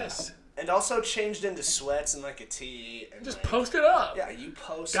 Yes. and also changed into sweats and like a tee. And Just like, post it up. Yeah, you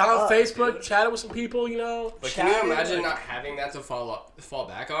post. Got on up, Facebook, dude. chatted with some people, you know. But can you Chatting, imagine like- not having that to fall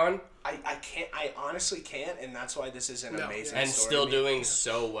back on? I can't. I honestly can't, and that's why this is an No. amazing And story still to me. doing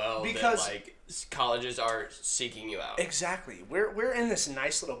so well Because- that, like, colleges are seeking you out. Exactly. We're in this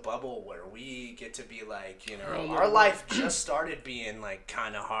nice little bubble where we get to be like, you know, Oh, our no. life just started being like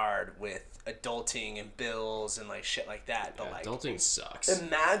kind of hard with adulting and bills and like shit like that. But like, Adulting sucks.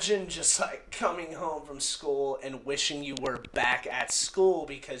 imagine just like coming home from school and wishing you were back at school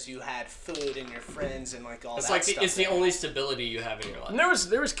because you had food and your friends and like all It's that like stuff. it's the only stability you have in your life. And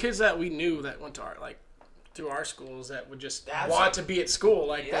there was kids that we knew that went to our through our schools that would just That's want it. to be at school,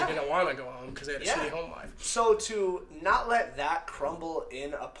 like Yeah. they didn't want to go home because they had a Yeah. shitty home life. So to not let that crumble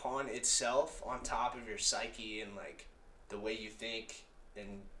in upon itself on top of your psyche and like the way you think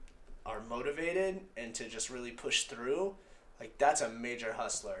and are motivated and to just really push through, like that's a major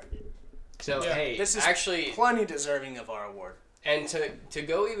hustler. So Yeah. hey, This is actually, plenty deserving of our award. and to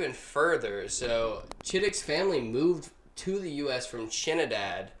go even further, so Chittick's family moved to the U.S. from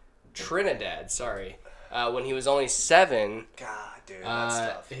Trinidad, when he was only 7. God, dude, that's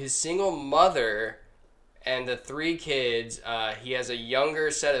tough. His single mother and the 3 kids, he has a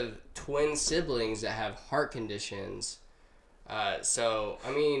younger set of twin siblings that have heart conditions. So,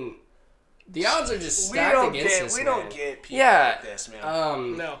 I mean, the odds are just stacked against this we man. don't get people Yeah. like this,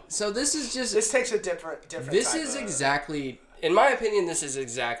 man. No. So this is just... This takes a different This type is of- exactly... In my opinion, this is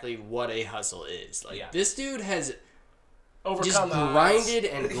exactly what a hustle is. Like, Yeah. this dude has Overcome just the odds. grinded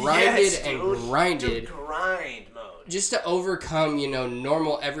and grinded Yes, and dude. grinded Dude, grind mode. just to overcome,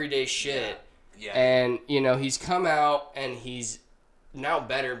 normal everyday shit. Yeah. And, he's come out and he's now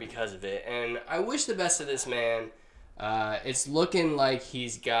better because of it. And I wish the best of this man. It's looking like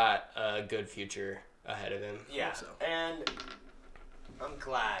he's got a good future ahead of him. Yeah, so. and I'm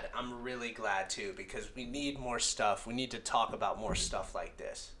glad. I'm really glad too because we need more stuff. We need to talk about more stuff like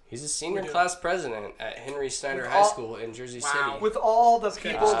this. He's a senior We do. class president at Henry Snyder With High all- School in Jersey City. With all the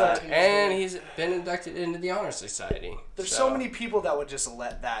people that And he's been inducted into the Honor Society. there's so many people that would just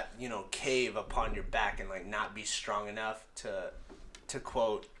let that cave upon your back and like not be strong enough to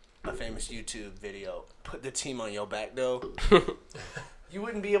quote a famous YouTube video, put the team on your back though. You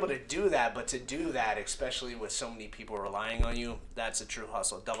wouldn't be able to do that, but to do that, especially with so many people relying on you, that's a true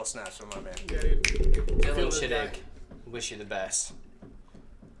hustle. Double snaps from my man. Yeah, dude. Dylan Feel the Chittick, guy. wish you the best.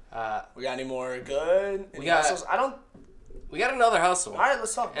 We got any more good? Any got- hustles? I don't. We got another hustle. All right,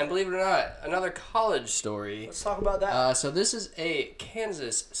 let's talk. And About it. believe it or not, another college story. Let's talk about that. So this is a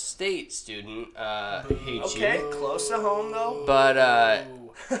Kansas State student. Hate Okay, you. close to home though. But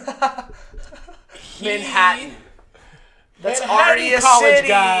Manhattan. That's Manhattan already a college city.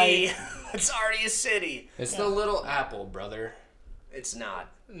 guy. It's already a city. it's the Little Apple, brother. It's not.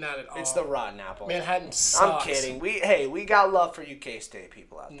 Not at all. It's the rotten apple. Manhattan sucks. I'm kidding. We got love for you K-State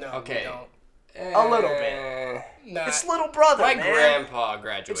people out there. No, Okay. we don't. A little bit. Nah. It's little brother, My man. grandpa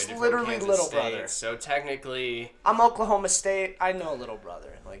graduated It's from literally Kansas little State, brother. so technically, I'm Oklahoma State. I know little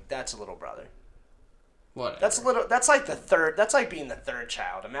brother. Like, that's a little brother. whatever. That's like the third. That's like being the third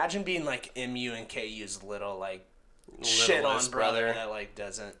child. Imagine being like MU and KU's little like shit on Littlest brother brother. that like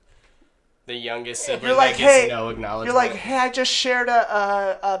doesn't. The youngest sibling You're like, that gets hey, no acknowledgement. you're like, hey, I just shared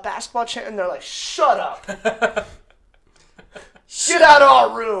a basketball chair, and they're like, shut up, get out of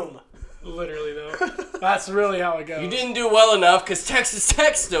our room. Literally, though. That's really how it goes. You didn't do well enough because Texas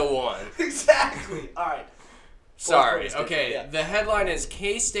Tech still won. Exactly. All right. Sorry. Fourth grade is Okay. different, The headline is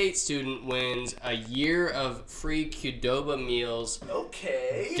K-State student wins a year of free Qdoba meals,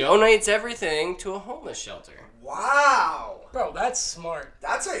 Okay. donates everything to a homeless shelter. Wow. Bro, that's smart.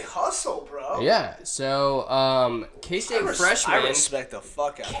 That's a hustle, bro. Yeah. So, K-State freshman I respect the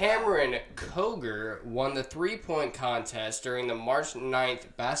fuck out of that. Cameron Koger won the 3-point contest during the March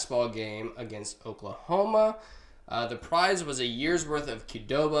 9th basketball game against Oklahoma. The prize was a year's worth of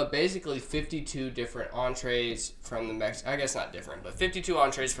Qdoba, basically 52 different entrees from the I guess not different, but 52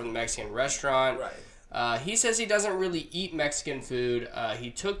 entrees from the Mexican restaurant. Right. He says he doesn't really eat Mexican food. He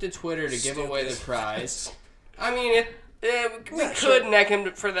took to Twitter to give away the prize. I mean, we could neck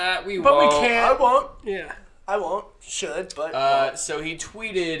him for that. We But won't. we can't. I won't. Yeah. I won't. Should, but. So he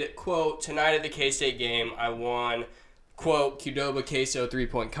tweeted, quote, tonight at the K-State game, I won, quote, Qdoba queso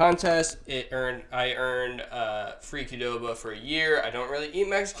 3-point contest. I earned free Qdoba for a year. I don't really eat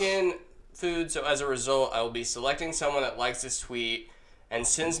Mexican food, so as a result, I will be selecting someone that likes this tweet and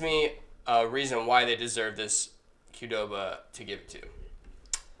sends me a reason why they deserve this Qdoba to give it to.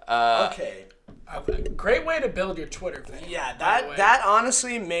 Okay. Great way to build your Twitter thing. Yeah, by the way. that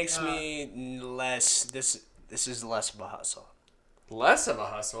honestly makes me less. This is less of a hustle Less of a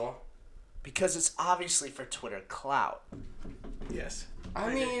hustle. because it's obviously for Twitter clout. Yes.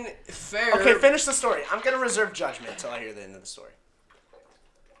 I mean, fair. Okay, finish the story. I'm gonna reserve judgment until I hear the end of the story.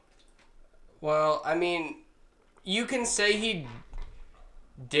 Well, I mean, you can say he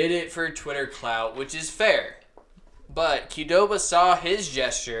did it for Twitter clout, which is fair. But Qdoba saw his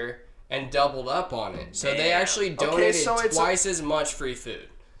gesture and doubled up on it. So they Damn. actually Okay, donated so it's twice as much free food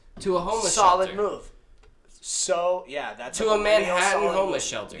to a homeless Solid shelter. move. So yeah, that's To a Manhattan solid homeless move.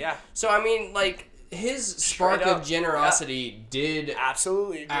 shelter. Yeah, So, I mean, like, his spark Straight of up. generosity did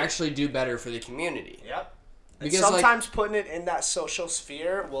absolutely. Agree. actually do better for the community. Yep. And Because, like- sometimes putting it in that social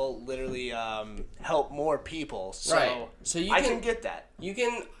sphere will literally help more people. So, Right. So you I can- can get that. You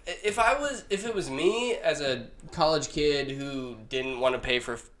can, if it was me as a college kid who didn't want to pay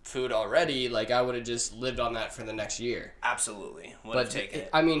for food already, like, I would have just lived on that for the next year. Absolutely. Would have taken it.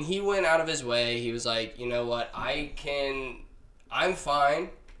 I mean, he went out of his way. He was like, you know what, I'm fine.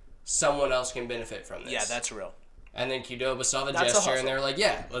 Someone else can benefit from this. Yeah, that's real. And then Qdoba saw the That's a gesture, hustle. and they were like,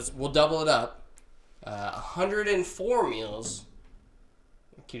 yeah, we'll double it up. 104 meals.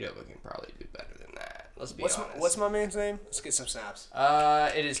 Qdoba can probably do better than that. Let's be honest. What's my man's name? Let's get some snaps.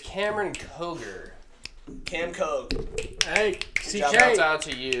 It is Cameron Koger. Cam Code. Hey, job. Shouts CK. out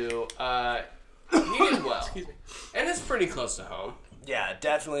to you. He did well. Excuse me. And it's pretty close to home. Yeah,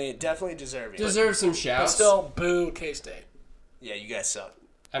 definitely deserving. Deserves some But shouts. still, boo K-State. Yeah, you guys suck.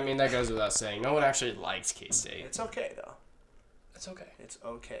 I mean, that goes without saying. No one actually likes K-State. It's okay though. It's okay. It's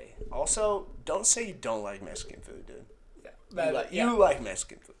okay. Also, don't say you don't like Mexican food, dude. Yeah. You like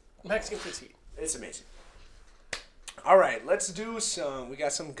Mexican food. Mexican food's heat. It's amazing. All right, let's do some. We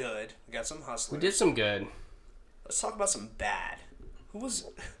got some good. We got some hustlers. We did some good. Let's talk about some bad. Who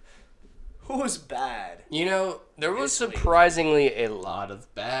was bad? You know, there was This week. surprisingly a lot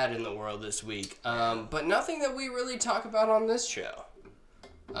of bad in the world this week, but nothing that we really talk about on this show.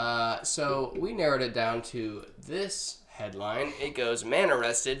 So we narrowed it down to this headline. It goes, man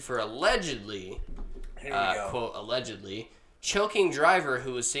arrested for allegedly, Here we go. quote, allegedly, choking driver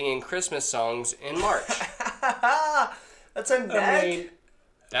who was singing Christmas songs in March. That's a neck.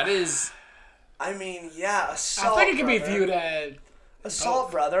 That is, Yeah, assault. I think it can be brother. viewed as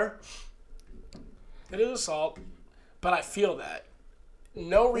assault, brother. it is assault, but I feel that.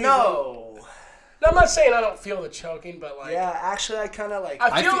 No reason. No. No, I'm not saying I don't feel the choking, but like Yeah, actually, I kind of like.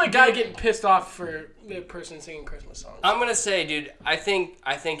 I feel I the guy getting pissed off for the person singing Christmas songs. I'm gonna say, dude, I think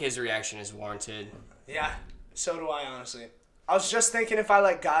his reaction is warranted. Yeah, so do I, honestly. I was just thinking if I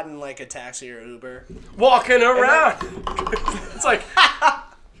like got in like a taxi or Uber. Walking around. It's like,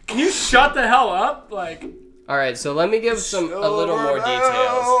 can you shut the hell up? Like, All right, so let me give a little more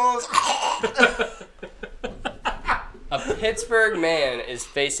details. A Pittsburgh man is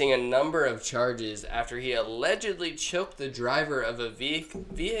facing a number of charges after he allegedly choked the driver of a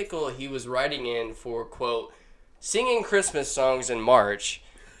vehicle he was riding in for, quote, singing Christmas songs in March.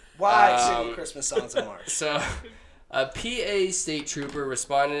 Why sing Christmas songs in March? So, a PA state trooper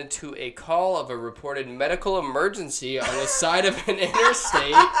responded to a call of a reported medical emergency on the side of an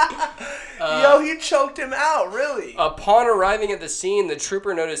interstate. Yo, he choked him out, really. Upon arriving at the scene, the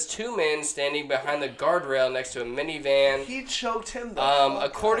trooper noticed two men standing behind the guardrail next to a minivan. He choked him the fuck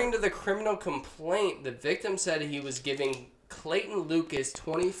According to the criminal complaint, the victim said he was giving Clayton Lucas,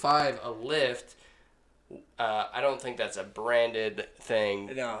 25, a lift. I don't think that's a branded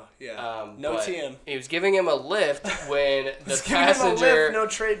thing. No, yeah. No TM. He was giving him a lift when the Giving him a passenger lift, no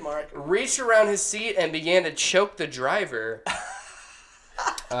trademark. reached around his seat and began to choke the driver.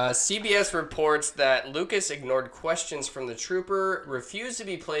 CBS reports that Lucas ignored questions from the trooper, refused to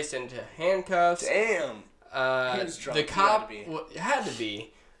be placed into handcuffs. Damn. He was drunk. The cop had to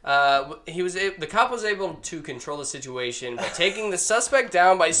be. The cop was able to control the situation by taking the suspect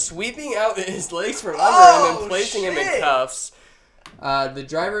down by sweeping out his legs from under him and placing him in cuffs. The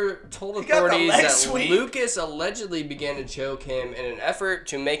driver told authorities that Lucas allegedly began to choke him in an effort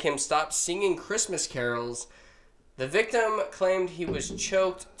to make him stop singing Christmas carols. The victim claimed he was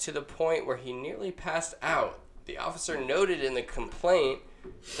choked to the point where he nearly passed out. The officer noted in the complaint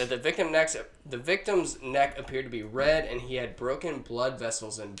that the victim's neck appeared to be red and he had broken blood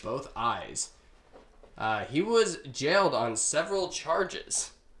vessels in both eyes. He was jailed on several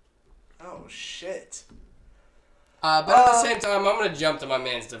charges. Oh, shit. But at the same time, I'm going to jump to my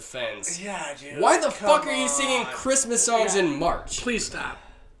man's defense. Yeah, dude. Why the fuck are you singing Christmas songs in March? Please stop.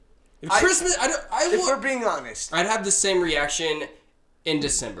 If we're being honest. I'd have the same reaction in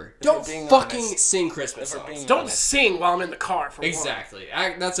December. Don't fucking sing Christmas songs. Don't sing while I'm in the car. For exactly.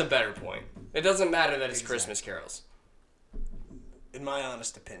 That's a better point. It doesn't matter that it's Christmas carols. In my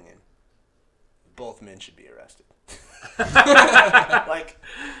honest opinion, both men should be arrested.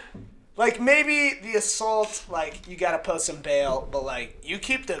 like maybe the assault, like you gotta post some bail, but like you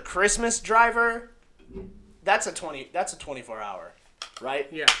keep the Christmas driver, that's a 24-hour, right?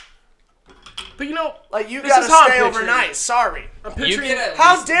 Yeah. But you know, like you gotta stay overnight. Sorry, I'm picturing.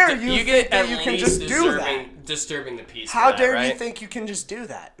 How dare you think that you can just do that? Disturbing the peace. How dare you think you can just do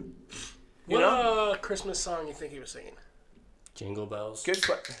that? What Christmas song you think he was singing? Jingle bells. Good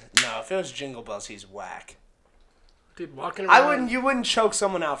question. No, if it was Jingle Bells, he's whack. Dude, walking around. You wouldn't choke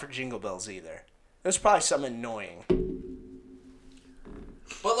someone out for Jingle Bells either. It was probably something annoying.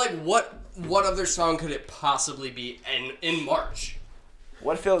 But like, what other song could it possibly be in March?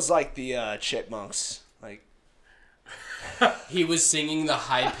 What if it was like the Chipmunks? Like he was singing the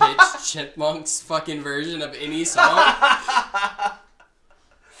high-pitched Chipmunks fucking version of any song?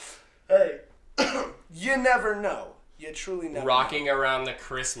 Hey, you never know. You truly never Rocking around the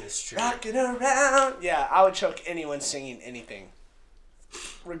Christmas tree. Rocking around. Yeah, I would choke anyone singing anything.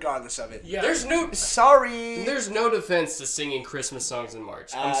 Regardless of it. Yeah. There's no defense to singing Christmas songs in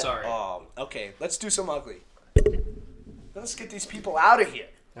March. I'm sorry. Okay, let's do some ugly. Let's get these people out of here.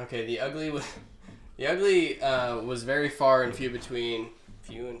 Okay, the ugly was very far and few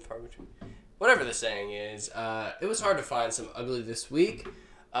and far between. Whatever the saying is, it was hard to find some ugly this week.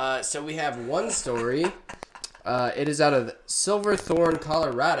 So we have one story. It is out of Silverthorne,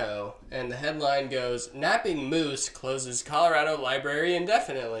 Colorado, and the headline goes, "Napping Moose Closes Colorado Library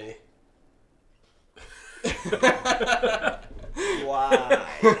Indefinitely." Why?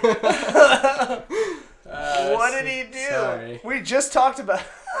 What did he do? Sorry. We just talked about...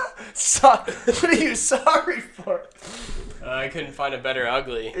 What are you sorry for? I couldn't find a better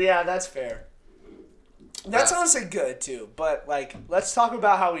ugly. Yeah, that's fair. That's honestly good, too. But, like, let's talk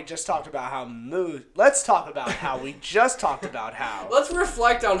about how we just talked about how Moose... Let's talk about how we just talked about how... Let's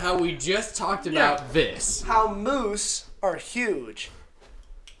reflect on how we just talked about this. How moose are huge.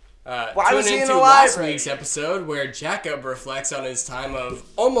 Why was he in the last week's episode where Jacob reflects on his time of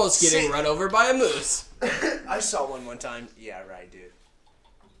almost getting run over by a moose. I saw one time. Yeah, right, dude.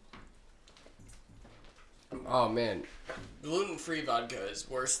 Oh, man. Gluten-free vodka is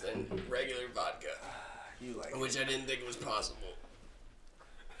worse than regular vodka. You like which I didn't think was possible.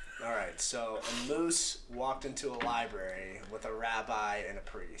 Alright, so a moose walked into a library with a rabbi and a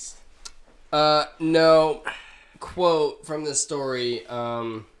priest. No. Quote from the story,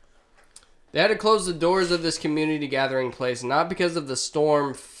 they had to close the doors of this community gathering place, not because of the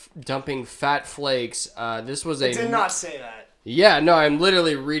storm dumping fat flakes. This was It did not say that. Yeah, no, I'm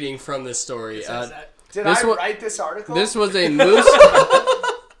literally reading from this story. Did I write this article? This was a moose...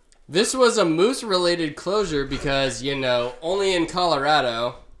 This was a moose-related closure because, only in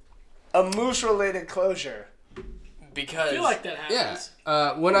Colorado. A moose-related closure. Because... I feel like that happens.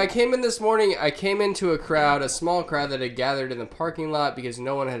 Yeah. When I came in this morning, I came into a small crowd that had gathered in the parking lot because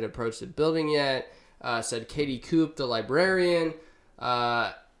no one had approached the building yet, said Katie Coop, the librarian.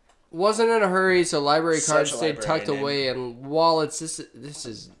 wasn't in a hurry, so library cards Such a stayed tucked librarian. away in wallets. This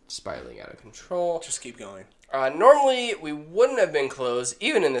is spiraling out of control. Just keep going. Normally, we wouldn't have been closed,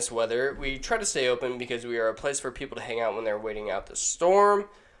 even in this weather. We try to stay open because we are a place for people to hang out when they're waiting out the storm.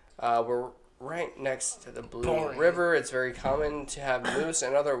 We're right next to the Blue River. It's very common to have moose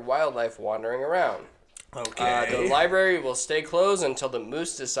and other wildlife wandering around. Okay. The library will stay closed until the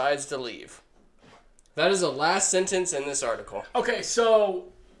moose decides to leave. That is the last sentence in this article. Okay, so...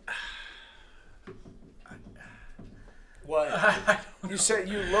 What? You said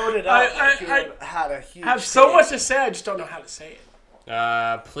you loaded up like you had a huge I have so thing. much to say, I just don't know how to say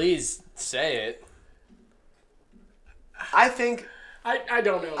it. Please say it. I think I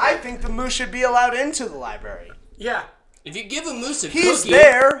don't know. I think the moose should be allowed into the library. Yeah. If you give a moose a He's cookie,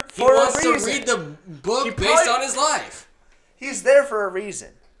 there he for a wants to reason. read the book He based probably- on his life. He's there for a reason.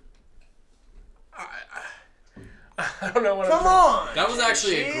 I don't know what Come on. That was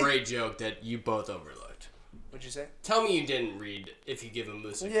actually a See? great joke that you both overlooked. What'd you say? Tell me you didn't read if you give a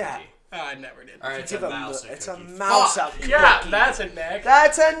moose a Yeah. cookie. I never did. All right, it's a Give a mouse. it's a a cookie. mouse Fuck. out cookie. Yeah, that's a neck.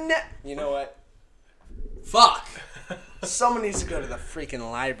 That's a You know what? Fuck. Someone needs to go to the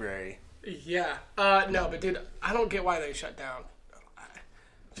freaking library. Yeah. No, but dude, I don't get why they shut down.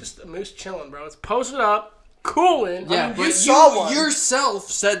 Just a moose chilling, bro. It's posted up, cooling. Yeah, I mean, but you saw one.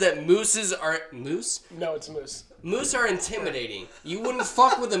 yourself said that mooses are moose. no, it's a moose. Moose are intimidating. You wouldn't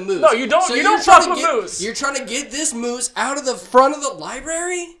fuck with a moose. No, you don't- you you're don't trying fuck to with moose. You're trying to get this moose out of the front of the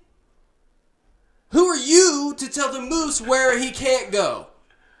library? Who are you to tell the moose where he can't go?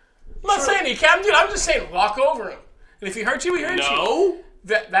 I'm not saying he can't, dude. I'm just saying walk over him. And if he hurts you, he hurts you. No.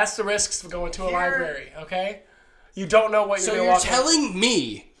 That's the risks of going to a library, okay? You don't know what you're So going to you're walk into. telling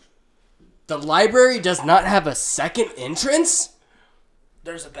me the library does not have a second entrance?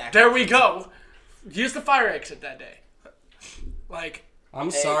 There's a back. There we go. Use the fire exit that day. Like, I'm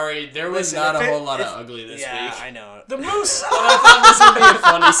sorry, there was listen, not if a it- whole lot if- of ugly this Yeah, week. I know. the moose. I thought this would be a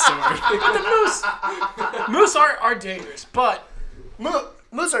funny story. the moose are dangerous, but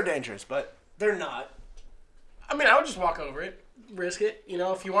Moose are dangerous, but they're not. I mean, I would just walk over it, risk it. You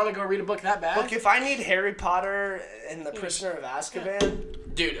know, if you want to go read a book that bad. Look, if I need Harry Potter and the Prisoner of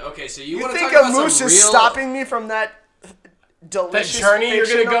Azkaban, Dude, okay, so you you want to think talk a about moose some is real... stopping me from that delicious journey you're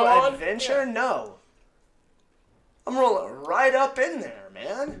gonna go fictional on? adventure? No. I'm rolling right up in there,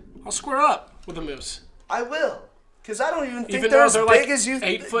 man. I'll square up with a moose. I will. Because I don't even think Even they're though as they're big like as you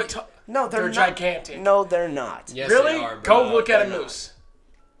 8 foot tall. No, they're not. gigantic. No, they're not. Yes, Really? they are, Go bro. look at a They're not. moose.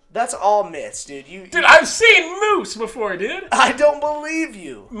 That's all myths, dude. Dude, I've seen moose before, dude. I don't believe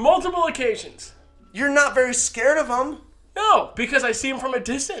you. Multiple occasions. You're not very scared of them. No, because I see him from a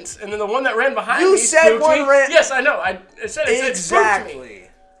distance, and then the one that ran behind You me said spooked one me. ran- Yes, I know. I said it spooked me. Exactly.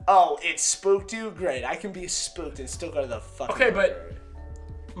 Oh, it spooked you? Great. I can be spooked and still go to the fucking Okay, but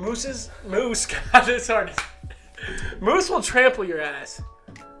library. moose. God, it's hard. Moose will trample your ass,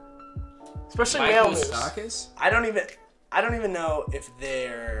 especially male moose. Microstakis? I don't even know if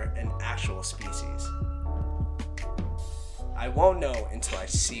they're an actual species. I won't know until I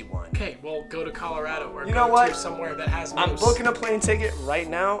see one. Okay, we'll go to Colorado or You go know what? to somewhere that has moose. I'm booking a plane ticket right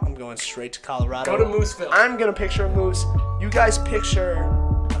now. I'm going straight to Colorado. Go to Mooseville. I'm gonna picture a moose. You guys picture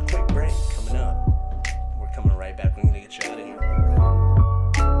a quick break coming up. We're coming right back. We're gonna get you out of here.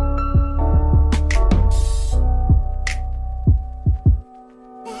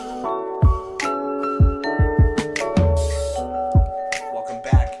 Welcome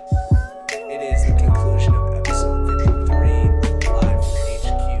back. It is the conclusion of episode 53 of Live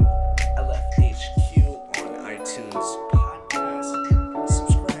HQ, LFHQ on iTunes podcast.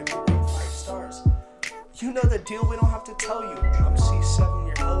 Subscribe, rate 5 stars. You know the deal. We don't have to tell you. I'm C7,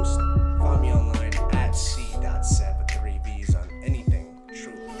 your host. Find me online at c.7 with 3 V's on anything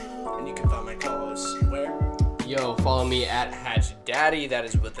true. And you can find my co-hosts where? Yo, follow me at Hatch Daddy. That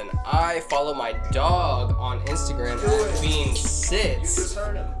is with an I. Follow my dog on Instagram at Bean Sits.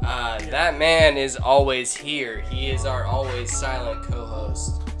 heard him. That man is always here. He is our always silent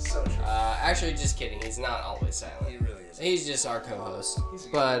co-host. So true. Actually, just kidding. He's not always silent. He really is. He's just our co-host. He's a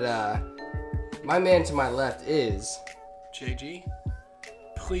good But my man to my left is JG,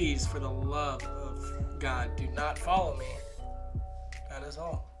 please, for the love of God, do not follow me. That is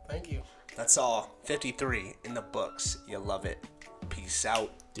all. Thank you. That's all. 53 in the books. You love it. Peace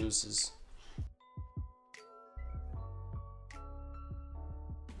out. Deuces.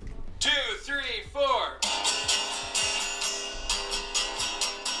 2, 3, 4.